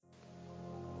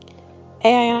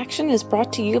AI in Action is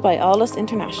brought to you by Aldus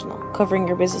International, covering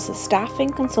your business's staffing,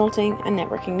 consulting, and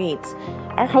networking needs.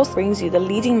 Our host brings you the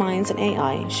leading minds in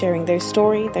AI, sharing their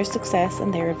story, their success,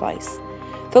 and their advice.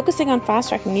 Focusing on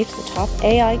fast-tracking you to the top,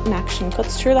 AI in Action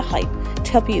cuts through the hype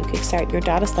to help you kickstart your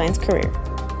data science career.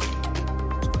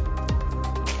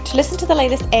 To listen to the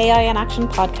latest AI in Action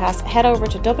podcast, head over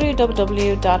to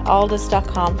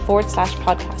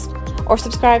www.aldus.com/podcast or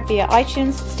subscribe via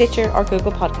iTunes, Stitcher, or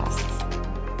Google Podcasts.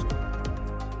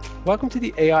 Welcome to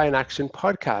the AI in Action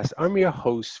podcast. I'm your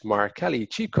host, Mark Kelly,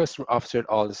 Chief Customer Officer at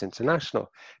Aldus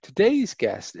International. Today's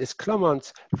guest is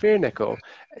Clemens Viernickel,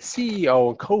 CEO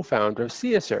and co-founder of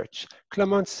SiaSearch.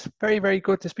 Clemens, very, very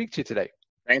good to speak to you today.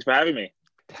 Thanks for having me.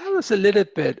 Tell us a little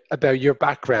bit about your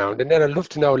background, and then I'd love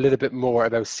to know a little bit more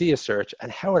about SiaSearch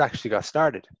and how it actually got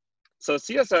started. So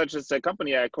SiaSearch is a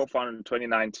company I co-founded in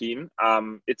 2019.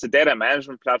 It's a data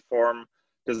management platform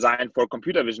designed for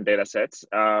computer vision data sets,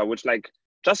 which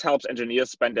just helps engineers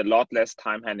spend a lot less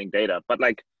time handling data. But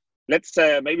let's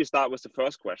maybe start with the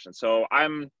first question. So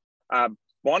I'm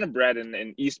born and bred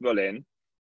in East Berlin,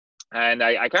 and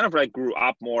I kind of grew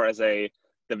up more as a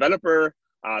developer.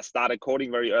 Started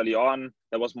coding very early on.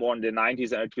 That was more in the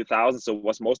 90s and 2000s, so it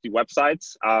was mostly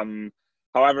websites.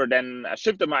 However, then I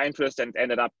shifted my interest and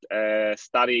ended up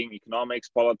studying economics,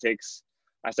 politics.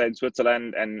 I studied in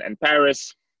Switzerland and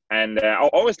Paris. And I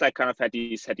always kind of had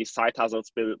these side hustles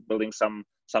building some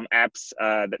apps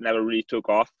that never really took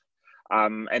off,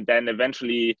 and then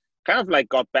eventually kind of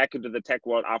got back into the tech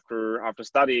world after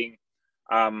studying.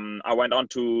 I went on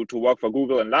to work for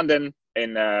Google in London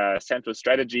in central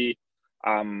strategy,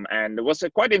 and it was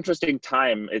a quite interesting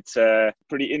time. It's a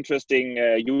pretty interesting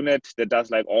unit that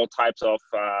does all types of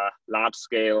large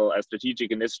scale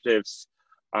strategic initiatives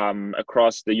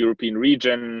across the European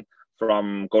region,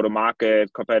 from go-to-market,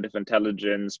 competitive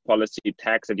intelligence, policy,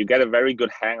 tax, and you get a very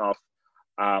good hang of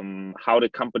how the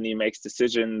company makes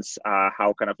decisions,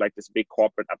 how kind of this big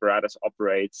corporate apparatus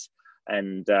operates.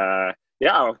 And I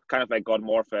kind of got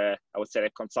more of a, I would say, a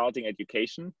consulting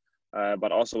education,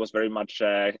 but also was very much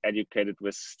educated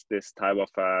with this type of,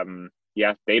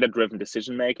 data-driven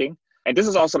decision-making. And this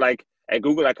is also at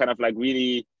Google, I kind of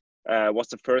really was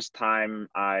the first time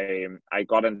I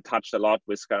got in touch a lot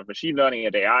with kind of machine learning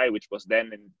and AI, which was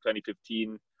then in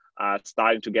 2015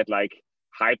 starting to get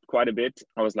hyped quite a bit.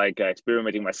 I was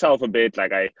experimenting myself a bit.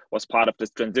 I was part of this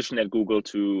transition at Google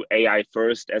to AI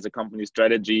first as a company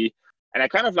strategy. And I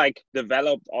kind of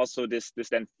developed also this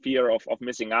then fear of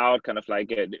missing out, kind of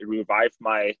it revived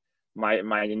my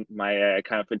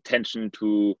kind of intention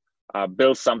to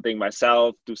build something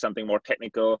myself, do something more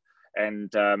technical.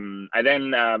 And I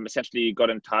then essentially got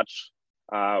in touch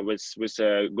with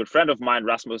a good friend of mine,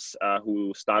 Rasmus,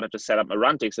 who started to set up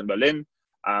Merantix in Berlin.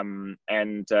 And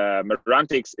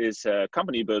Merantix is a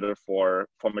company builder for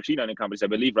machine learning companies. I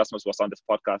believe Rasmus was on this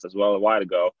podcast as well a while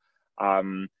ago.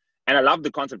 And I loved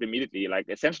the concept immediately.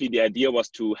 Essentially, the idea was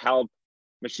to help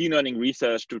machine learning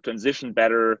research to transition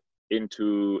better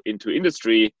into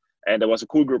industry. And there was a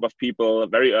cool group of people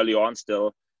very early on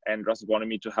still. And Russ wanted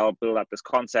me to help build up this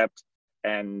concept.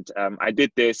 And I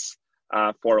did this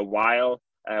for a while.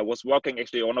 Was working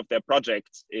actually on one of their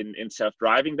projects in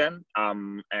self-driving then.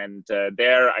 And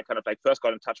there I kind of first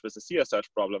got in touch with the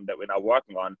SiaSearch problem that we're now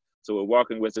working on. So we're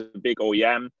working with a big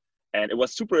OEM. And it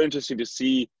was super interesting to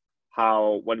see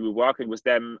how when we were working with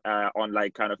them on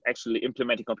kind of actually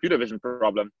implementing computer vision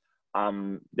problem,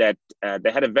 that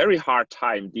they had a very hard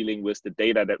time dealing with the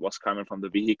data that was coming from the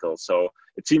vehicle. So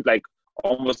it seemed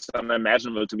almost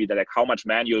unimaginable to me that how much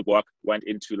manual work went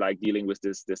into dealing with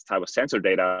this type of sensor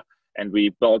data. And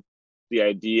we built the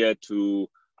idea to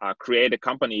create a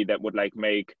company that would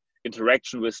make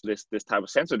interaction with this type of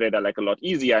sensor data a lot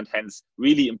easier, and hence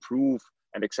really improve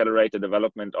and accelerate the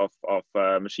development of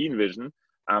machine vision.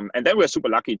 And then we're super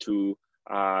lucky to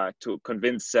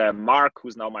convince Mark,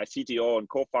 who's now my CTO and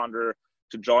co-founder,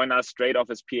 to join us straight off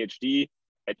his PhD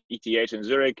at ETH in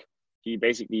Zurich. He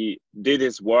basically did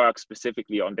his work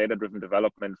specifically on data-driven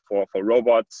development for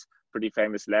robots, pretty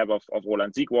famous lab of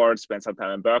Roland Siegwart, spent some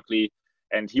time in Berkeley.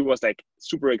 And he was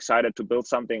super excited to build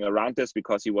something around this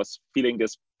because he was feeling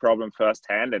this problem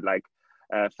firsthand and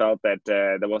felt that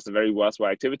there was a very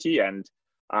worthwhile activity. And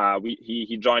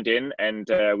he joined in, and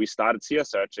we started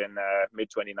SiaSearch in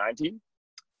mid-2019.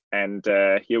 And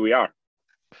here we are.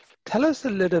 Tell us a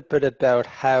little bit about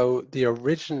how the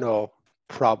original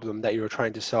problem that you were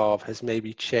trying to solve has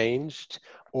maybe changed,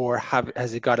 or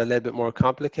has it got a little bit more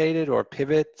complicated, or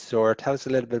pivots, or tell us a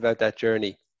little bit about that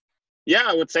journey. Yeah,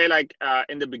 I would say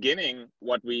in the beginning,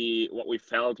 what we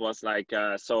felt was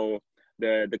so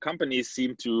the companies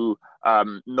seem to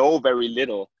know very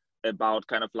little about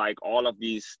kind of like all of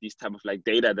these type of like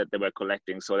data that they were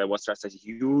collecting. So there was just a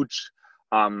huge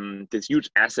this huge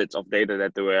assets of data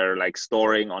that they were like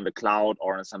storing on the cloud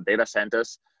or in some data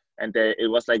centers, and it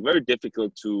was like very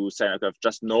difficult to say like,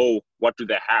 just know what do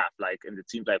they have, like, and it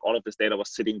seemed like all of this data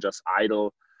was sitting just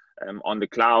idle on the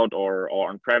cloud or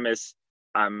on premise.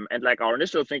 And like our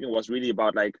initial thinking was really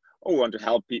about like, oh, we want to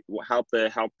help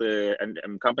the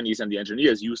companies and the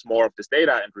engineers use more of this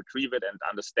data and retrieve it and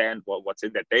understand what's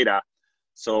in that data.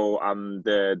 So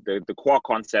the core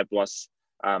concept was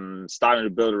starting to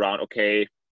build around, okay,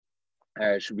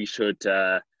 we should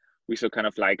kind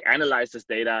of like analyze this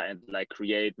data and like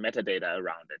create metadata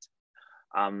around it.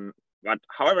 But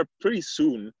however, pretty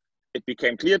soon it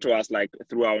became clear to us, like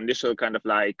through our initial kind of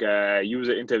like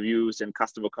user interviews and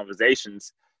customer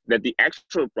conversations, that the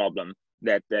actual problem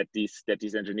that these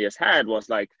engineers had was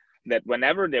like that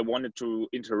whenever they wanted to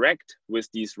interact with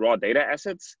these raw data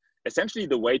assets, essentially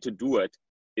the way to do it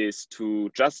is to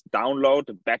just download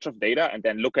a batch of data and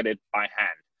then look at it by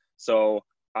hand. So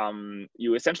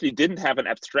you essentially didn't have an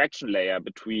abstraction layer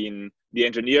between the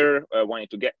engineer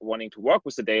wanting to work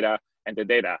with the data and the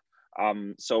data.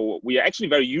 So we are actually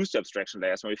very used to abstraction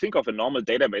layers. When we think of a normal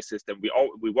database system,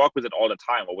 we work with it all the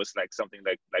time, or with like something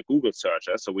like Google search.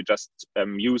 So we just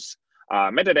use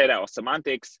metadata or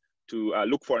semantics to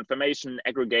look for information,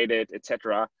 aggregate it,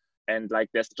 etc. And like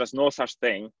there's just no such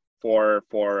thing for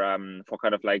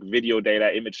kind of like video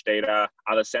data, image data,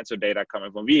 other sensor data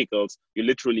coming from vehicles. You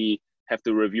literally have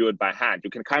to review it by hand. You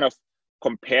can kind of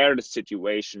compare the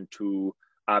situation to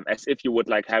as if you would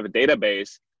like have a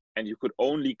database and you could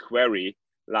only query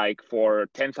like for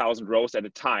 10,000 rows at a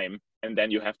time, and then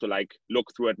you have to like look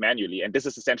through it manually. And this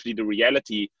is essentially the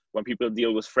reality when people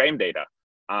deal with frame data.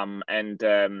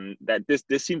 That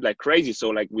this seemed like crazy. So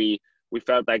like we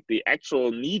felt like the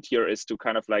actual need here is to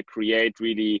kind of like create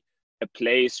really a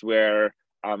place where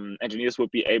engineers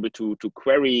would be able to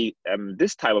query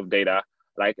this type of data,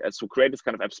 like to create this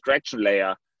kind of abstraction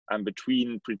layer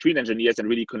between engineers and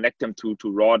really connect them to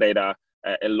raw data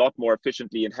a lot more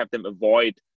efficiently and have them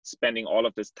avoid spending all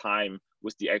of this time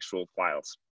with the actual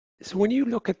files. So when you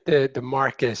look at the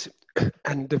market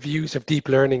and the views of deep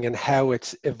learning and how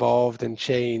it's evolved and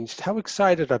changed, how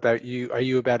excited are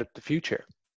you about the future?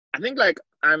 I think like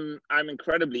I'm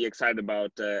incredibly excited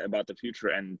about the future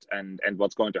and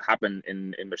what's going to happen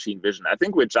in machine vision. I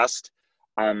think we're just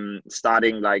we're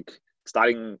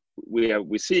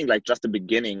seeing like just the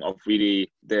beginning of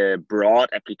really the broad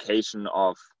application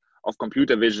of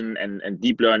computer vision and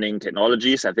deep learning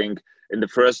technologies. I think in the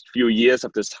first few years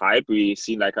of this hype, we've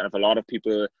seen like kind of a lot of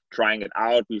people trying it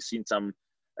out. We've seen some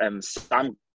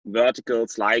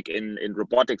verticals like in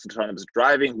robotics, autonomous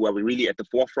driving, who are really at the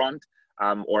forefront,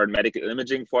 or in medical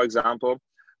imaging, for example.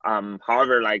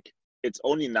 However, like it's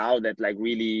only now that like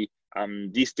really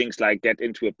these things like get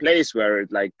into a place where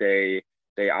like they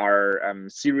are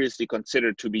seriously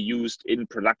considered to be used in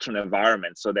production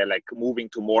environments. So they're like moving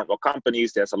to more and more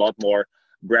companies. There's a lot more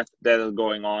breadth that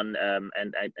going on,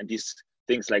 and these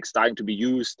things like starting to be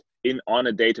used on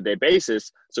a day-to-day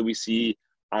basis. So we see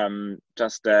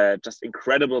just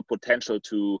incredible potential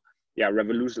to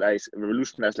revolutionize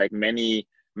like many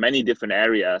different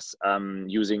areas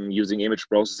using image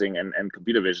processing and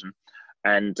computer vision.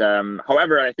 And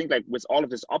however, I think like with all of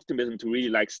this optimism to really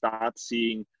like start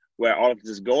seeing where all of this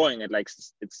is going, and like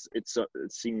it's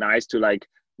seeing nice to like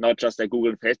not just like Google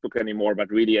and Facebook anymore,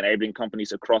 but really enabling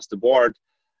companies across the board.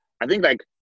 I think like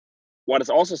what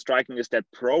is also striking is that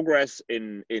progress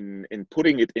in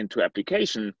putting it into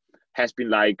application has been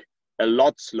like a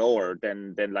lot slower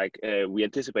than like we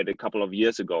anticipated a couple of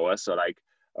years ago. So like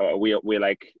we're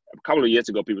like a couple of years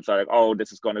ago, people thought like, oh,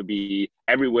 this is going to be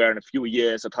everywhere in a few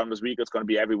years. Autonomous vehicles going to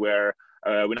be everywhere.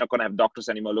 We're not going to have doctors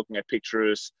anymore looking at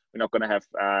pictures. We're not going to have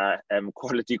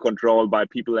quality control by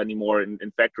people anymore in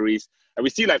factories. And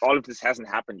we see like all of this hasn't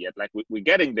happened yet. Like we're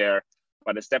getting there,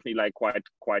 but it's definitely like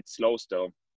quite slow still.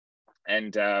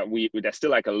 And there's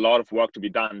still like a lot of work to be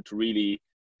done to really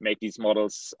make these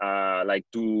models like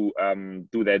do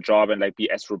their job and like be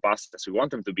as robust as we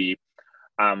want them to be.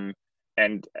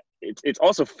 And it's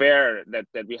also fair that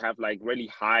we have like really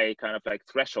high kind of like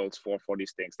thresholds for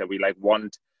these things, that we like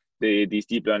want these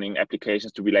deep learning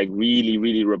applications to be like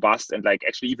really robust, and like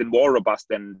actually even more robust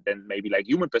than maybe like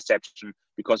human perception,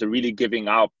 because they're really giving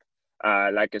up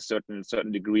like a certain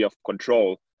degree of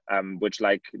control, which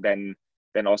like then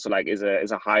also like is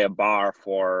a higher bar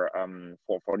for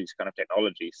these kind of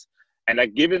technologies. And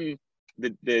like given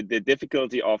the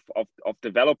difficulty of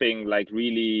developing like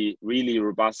really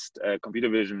robust computer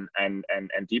vision and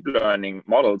deep learning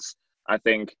models, I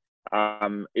think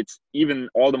it's even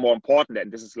all the more important,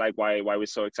 and this is like why we're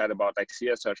so excited about like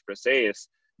SiaSearch per se, is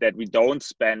that we don't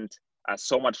spend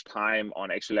so much time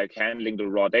on actually like handling the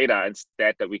raw data.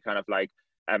 Instead, that we kind of like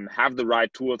have the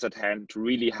right tools at hand to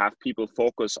really have people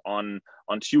focus on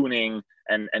tuning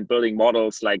and building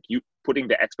models, like you putting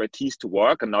the expertise to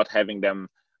work and not having them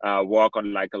work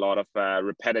on like a lot of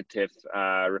repetitive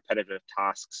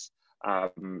tasks,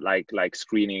 like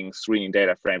screening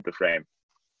data frame to frame.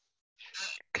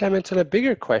 Clemens, on a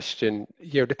bigger question,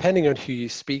 depending on who you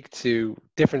speak to,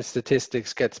 different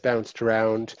statistics gets bounced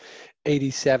around.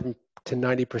 87 to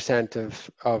 90%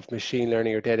 of machine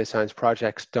learning or data science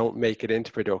projects don't make it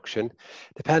into production.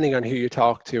 Depending on who you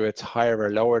talk to, it's higher or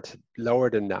lower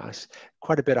than that.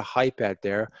 Quite a bit of hype out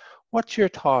there. What's your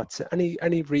thoughts?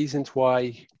 Any reasons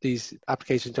why these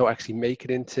applications don't actually make it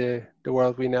into the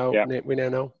world we now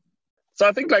know? So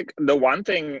I think like the one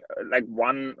thing, like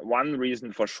one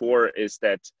reason for sure is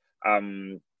that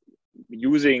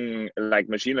using like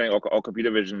machine learning or computer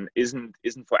vision isn't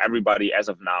for everybody as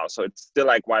of now. So it's still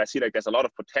like, while I see like there's a lot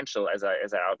of potential, as I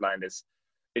outlined, is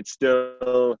it's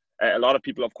still a lot of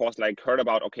people, of course, like heard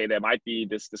about, okay, there might be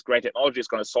this great technology is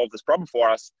going to solve this problem for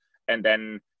us, and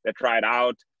then they try it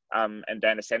out, and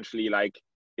then essentially like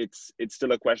it's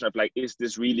still a question of like, is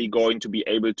this really going to be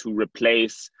able to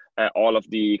replace all of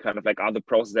the kind of like other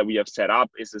processes that we have set up?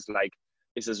 Is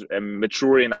this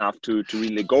mature enough to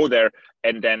really go there?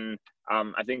 And then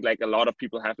I think like a lot of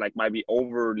people have like maybe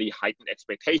overly heightened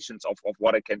expectations of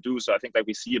what it can do. So I think like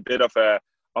we see a bit of a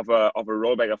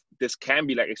rollback of this can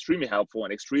be like extremely helpful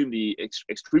and extremely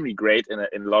great in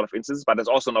a lot of instances, but it's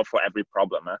also not for every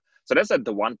problem. So that's like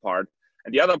the one part.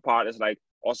 And the other part is like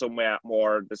also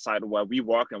more the side where we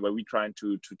work and where we trying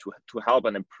to help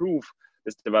and improve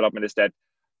this development, is that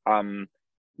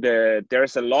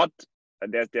there's a lot,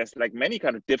 there's like many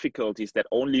kind of difficulties that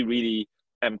only really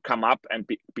come up and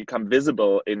become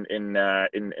visible in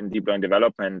deep learning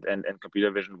development and computer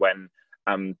vision when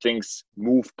things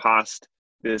move past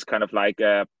this kind of like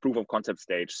a proof of concept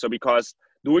stage. So because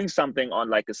doing something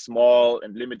on like a small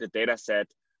and limited data set,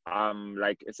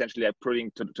 like essentially like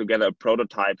putting together a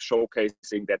prototype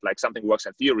showcasing that like something works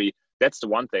in theory, that's the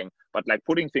one thing. But like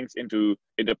putting things into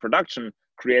production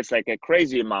creates like a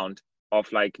crazy amount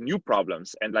of like new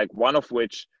problems, and like one of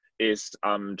which is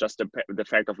just the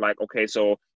fact of like, okay,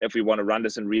 so if we want to run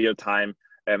this in real time,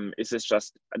 is this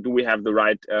just, do we have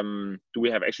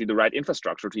actually the right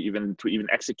infrastructure to even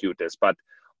execute this? But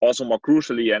also more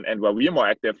crucially, and where we are more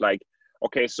active, like,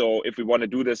 okay, so if we want to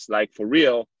do this like for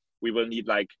real, we will need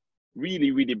like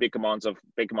really big amounts of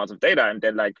data. And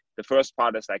then like the first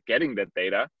part is like getting that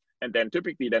data, and then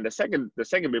typically then the second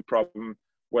big problem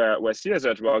where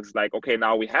SiaSearch works, like, okay,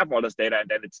 now we have all this data, and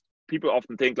then people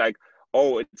often think like,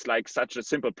 oh, it's like such a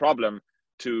simple problem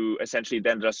to essentially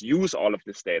then just use all of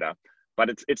this data. But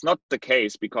it's not the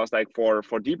case, because like for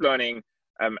deep learning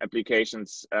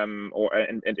applications and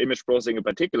image processing in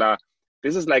particular,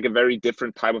 this is like a very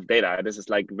different type of data. This is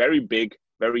like very big,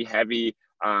 very heavy,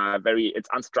 it's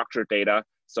unstructured data.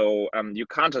 So you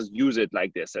can't just use it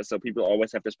like this. So people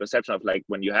always have this perception of like,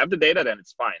 when you have the data, then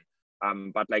it's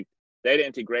fine. But like data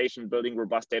integration, building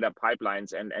robust data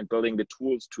pipelines, and building the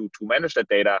tools to manage that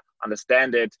data,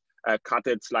 understand it, cut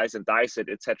it, slice and dice it,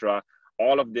 etc.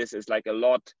 All of this is like a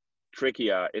lot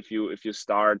trickier if you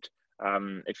start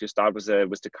with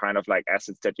the kind of like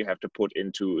assets that you have to put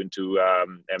into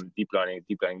deep learning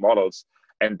models.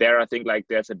 And there, I think like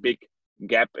there's a big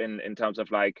gap in terms of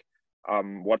like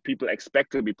what people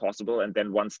expect to be possible, and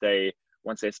then once they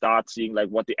start seeing like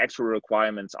what the actual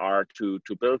requirements are to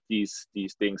build these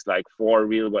things like for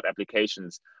real world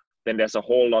applications, then there's a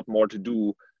whole lot more to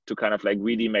do to kind of like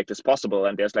really make this possible.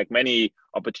 And there's like many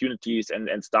opportunities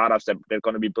and startups that are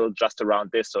going to be built just around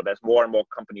this. So there's more and more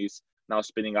companies now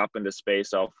spinning up in the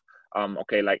space of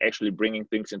okay, like actually bringing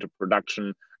things into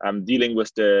production, dealing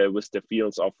with the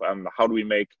fields of how do we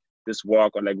make this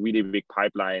work on like really big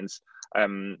pipelines,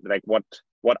 like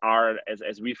what are,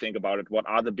 as we think about it, what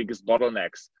are the biggest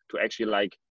bottlenecks to actually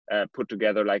like put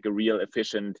together like a real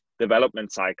efficient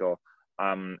development cycle,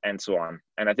 and so on.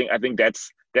 And I think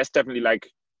that's definitely like,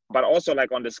 but also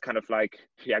like on this kind of like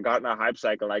Gartner hype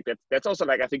cycle, like that's also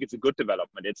like, I think it's a good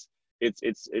development.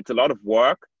 It's a lot of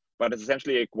work, but it's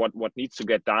essentially like what needs to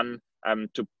get done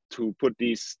to put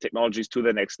these technologies to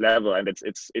the next level. And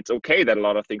it's okay that a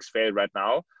lot of things fail right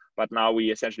now, but now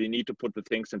we essentially need to put the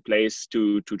things in place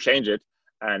to change it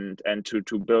and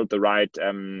to build the right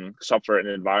software and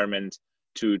environment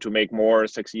to make more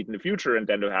succeed in the future, and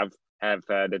then to have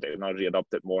the technology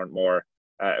adopted more and more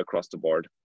across the board.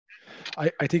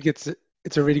 I think it's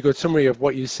It's a really good summary of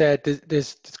what you said.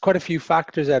 There's quite a few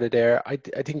factors out of there. I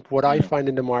think what I find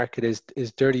in the market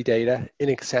is dirty data,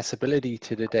 inaccessibility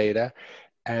to the data,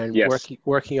 and Yes.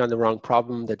 working on the wrong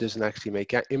problem that doesn't actually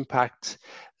make impact,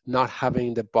 not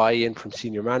having the buy-in from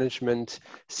senior management.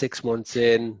 6 months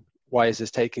in, why is this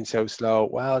taking so slow?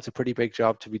 Well, it's a pretty big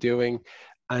job to be doing,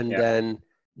 and Yeah. then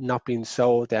not being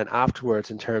sold then afterwards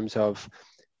in terms of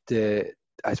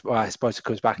I suppose it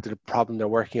comes back to the problem they're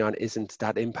working on isn't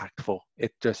that impactful.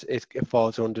 It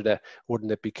falls under the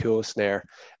wouldn't it be cool snare,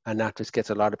 and that just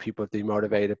gets a lot of people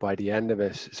demotivated by the end of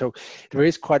it. So there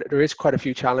is quite a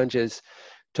few challenges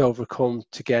to overcome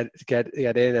to get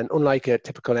in. And unlike a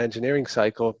typical engineering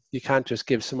cycle, you can't just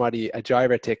give somebody a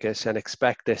Jira ticket and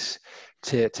expect this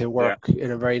to work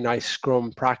in a very nice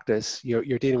Scrum practice.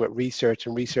 You're dealing with research,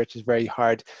 and research is very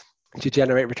hard to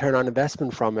generate return on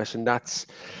investment from it, and that's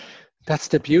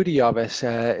the beauty of it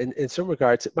in some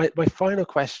regards. My final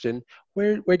question,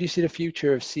 where do you see the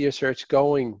future of SiaSearch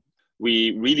going?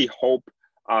 We really hope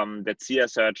that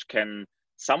SiaSearch can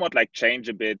somewhat like change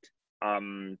a bit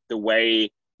the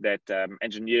way that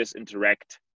engineers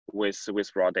interact with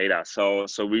raw data. So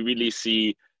we really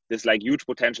see this like huge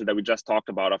potential that we just talked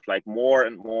about of like more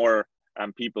and more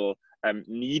people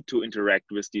need to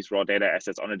interact with these raw data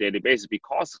assets on a daily basis,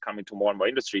 because it's coming to more and more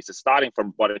industries. It's starting from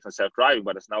robotics and self-driving,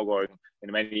 but it's now going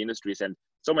in many industries, and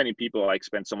so many people like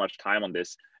spend so much time on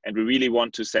this. And we really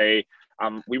want to say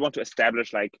we want to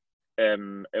establish like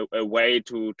a way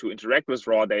to interact with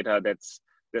raw data that's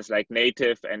like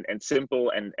native and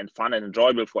simple and fun and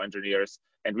enjoyable for engineers,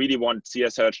 and really want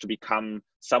SiaSearch to become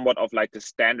somewhat of like the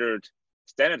standard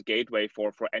gateway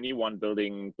for anyone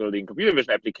building computer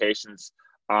vision applications.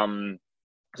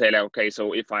 Say like, okay,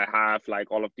 so if I have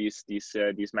like all of these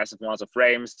massive amounts of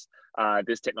frames,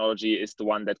 this technology is the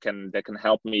one that can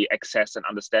help me access and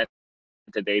understand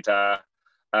the data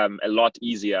a lot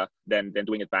easier than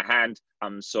doing it by hand.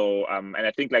 And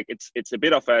I think like it's a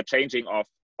bit of a changing of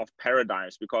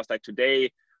paradigms, because like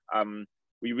today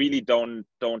we really don't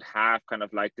have kind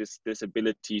of like this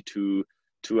ability to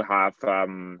have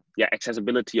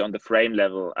accessibility on the frame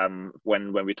level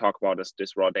when we talk about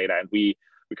this raw data. And we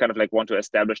kind of like want to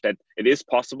establish that it is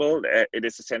possible. It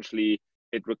is essentially,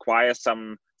 it requires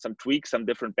some tweaks, some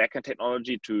different backend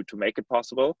technology to make it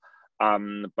possible.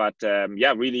 Really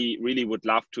would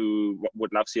love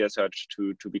SiaSearch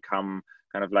to become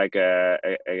kind of like a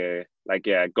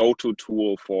go-to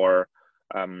tool for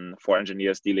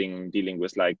engineers dealing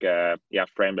with like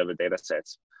frame level data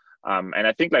sets. And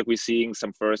I think like we're seeing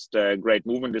some first great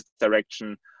move in this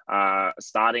direction,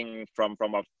 starting from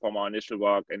our initial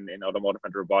work in automotive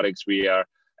and robotics. We are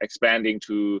expanding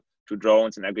to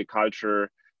drones and agriculture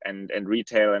and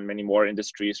retail and many more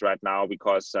industries right now,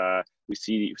 because we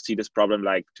see this problem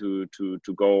like to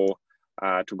go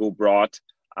broad.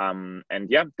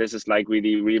 This is like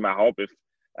really my hope.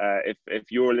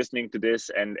 If you're listening to this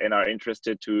and are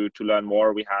interested to learn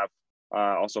more, we have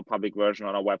also a public version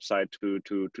on our website to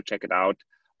check it out.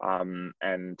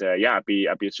 I'd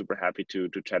be super happy to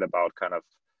chat about kind of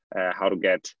how to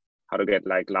get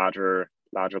like larger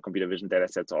computer vision data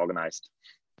sets organized.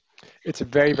 It's a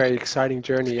very, very exciting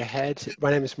journey ahead. My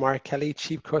name is Mark Kelly,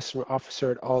 Chief Customer Officer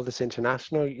at Aldus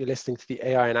International. You're listening to the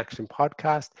AI in Action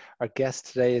podcast. Our guest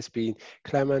today has been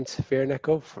Clemens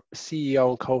Viernickel,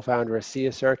 CEO and co-founder of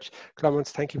SiaSearch.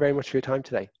 Clemens, thank you very much for your time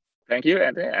today. Thank you,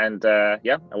 and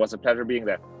it was a pleasure being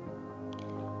there.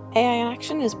 AI in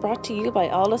Action is brought to you by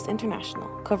Aldus International,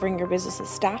 covering your business's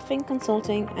staffing,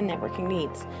 consulting, and networking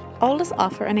needs. Aldus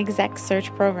offer an exec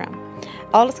search program.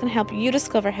 Aldus can help you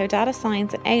discover how data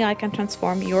science and AI can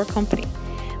transform your company.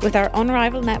 With our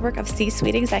unrivaled network of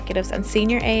C-suite executives and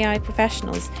senior AI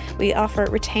professionals, we offer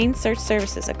retained search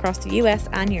services across the US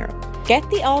and Europe. Get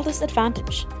the Aldus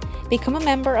advantage. Become a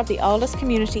member of the Aldus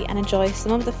community and enjoy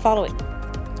some of the following: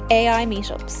 AI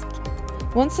meetups.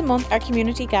 Once a month, our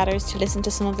community gathers to listen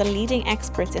to some of the leading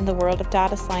experts in the world of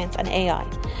data science and AI.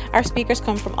 Our speakers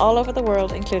come from all over the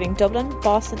world, including Dublin,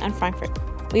 Boston, and Frankfurt.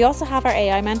 We also have our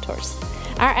AI mentors.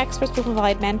 Our experts will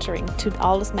provide mentoring to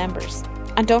Aldus members.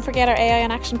 And don't forget our AI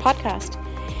in Action podcast.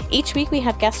 Each week we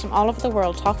have guests from all over the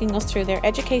world talking us through their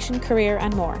education, career,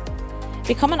 and more.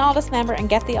 Become an Aldus member and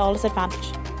get the Aldus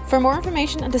advantage. For more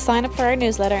information and to sign up for our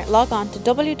newsletter, log on to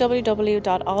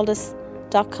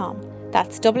www.aldus.com.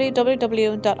 That's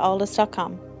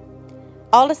www.aldus.com.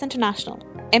 Aldus International,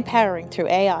 empowering through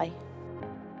AI.